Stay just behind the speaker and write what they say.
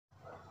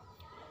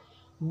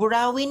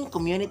Burauen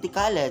Community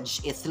College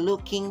is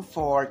looking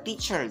for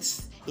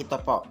teachers.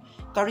 Ito po,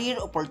 career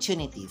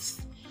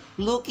opportunities.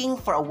 Looking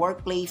for a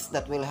workplace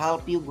that will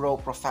help you grow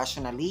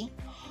professionally?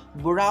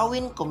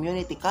 Burauen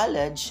Community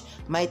College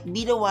might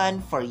be the one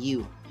for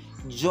you.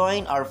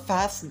 Join our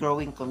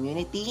fast-growing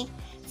community.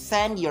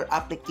 Send your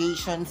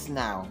applications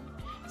now.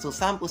 So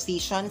some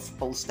positions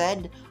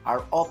posted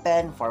are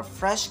open for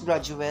fresh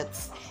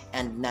graduates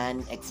and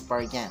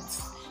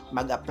non-experienced.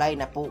 Mag-apply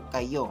na po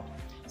kayo.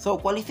 So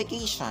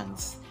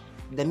qualifications.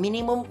 The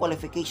minimum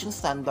qualification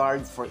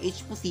standards for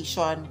each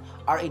position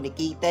are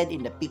indicated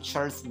in the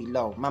pictures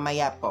below.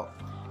 Mamaya po.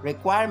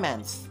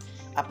 Requirements.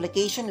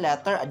 Application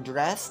letter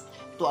addressed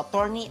to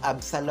Attorney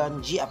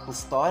Absalon G.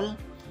 Apostol,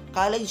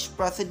 College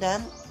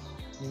President,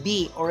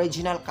 B.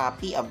 Original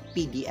copy of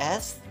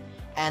PDS,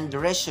 and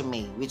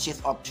resume, which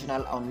is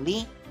optional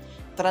only,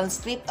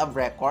 transcript of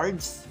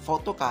records,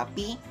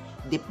 photocopy,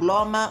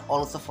 diploma,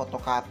 also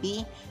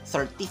photocopy,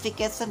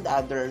 certificates and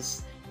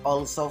others,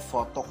 also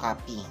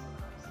photocopy.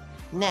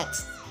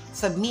 Next,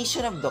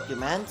 submission of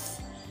documents.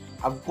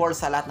 Of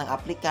course, sa lahat ng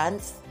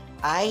applicants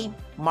ay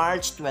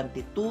March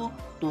 22,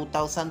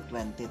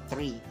 2023,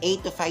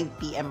 8 to 5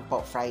 p.m.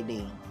 po,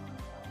 Friday.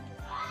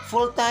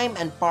 Full-time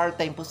and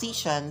part-time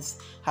positions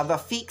have a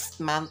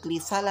fixed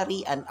monthly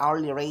salary and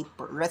hourly rate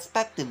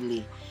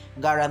respectively,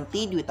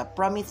 guaranteed with a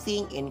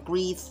promising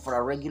increase for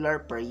a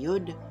regular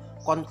period.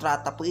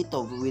 Kontrata po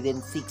ito within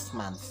 6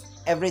 months.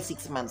 Every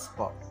 6 months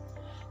po.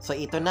 So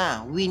ito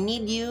na, we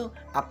need you,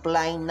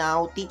 apply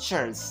now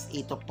teachers.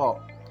 Ito po.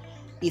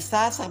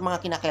 Isa sa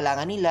mga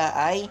kinakailangan nila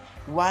ay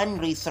 1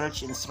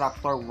 Research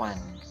Instructor 1,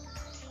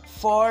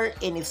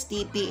 4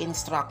 NSTP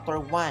Instructor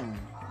 1,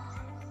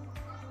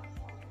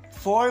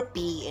 4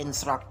 PE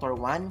Instructor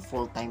 1,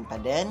 full-time pa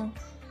din.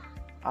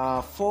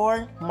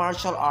 4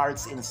 Martial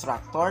Arts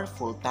Instructor,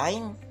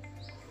 full-time.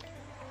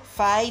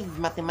 5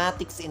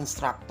 Mathematics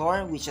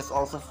Instructor, which is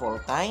also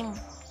full-time.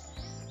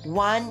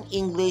 1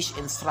 English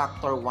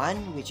Instructor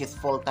 1, which is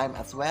full-time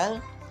as well.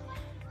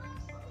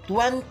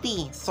 20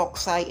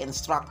 Soksai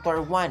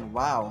Instructor 1,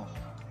 wow.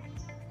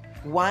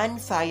 1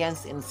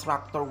 Science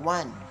Instructor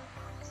 1.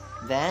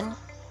 Then,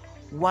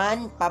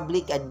 1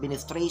 Public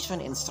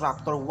Administration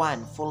Instructor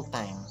 1,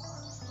 full-time.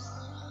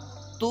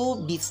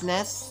 2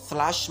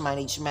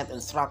 Business/Management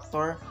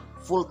Instructor,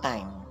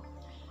 full-time.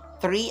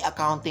 3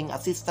 Accounting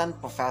Assistant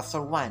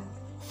Professor 1,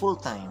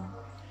 full-time.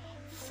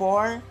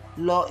 4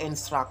 Law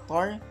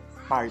Instructor,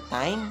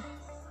 part-time.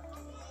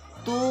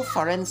 2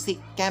 Forensic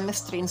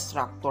Chemistry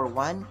Instructor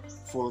 1,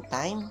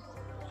 full-time.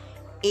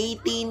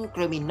 18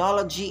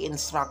 Criminology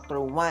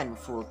Instructor 1,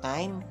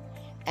 full-time.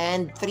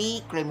 And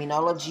 3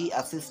 Criminology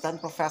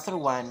Assistant Professor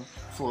 1,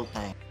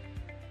 full-time.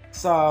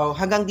 So,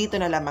 hanggang dito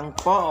na lamang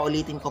po.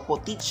 Ulitin ko po,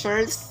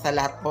 teachers, sa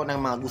lahat po ng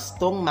mga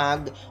gustong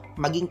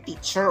maging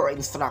teacher or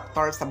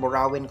instructor sa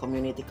Burauen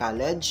Community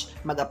College,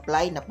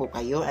 mag-apply na po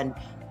kayo. And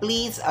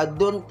please,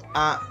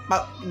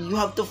 you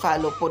have to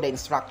follow po the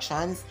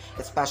instructions,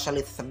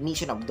 especially sa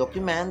submission of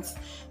documents,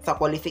 sa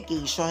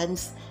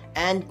qualifications,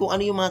 and kung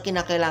ano yung mga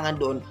kinakailangan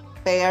doon,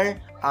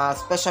 pair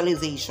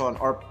specialization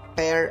or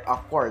pair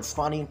course,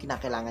 kung ano yung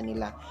kinakailangan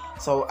nila.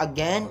 So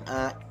again,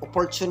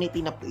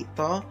 opportunity na po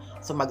ito.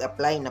 So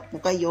mag-apply na po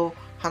kayo.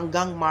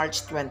 Hanggang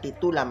March 22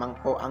 lamang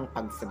po ang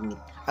pag-submit.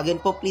 Again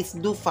po, please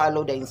do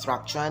follow the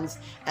instructions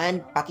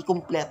and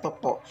pakikumpleto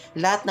po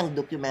lahat ng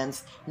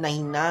documents na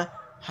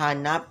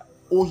hinahanap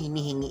o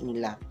hinihingi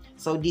nila.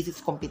 So this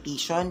is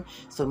competition,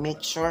 so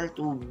make sure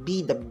to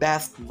be the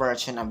best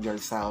version of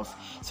yourself.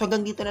 So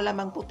hanggang dito na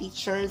lamang po,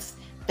 teachers.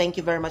 Thank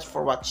you very much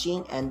for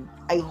watching, and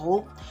I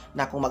hope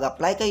na kung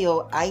mag-apply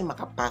kayo ay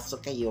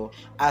makapasok kayo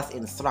as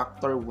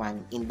Instructor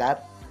 1 in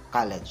that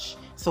college.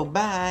 So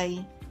bye!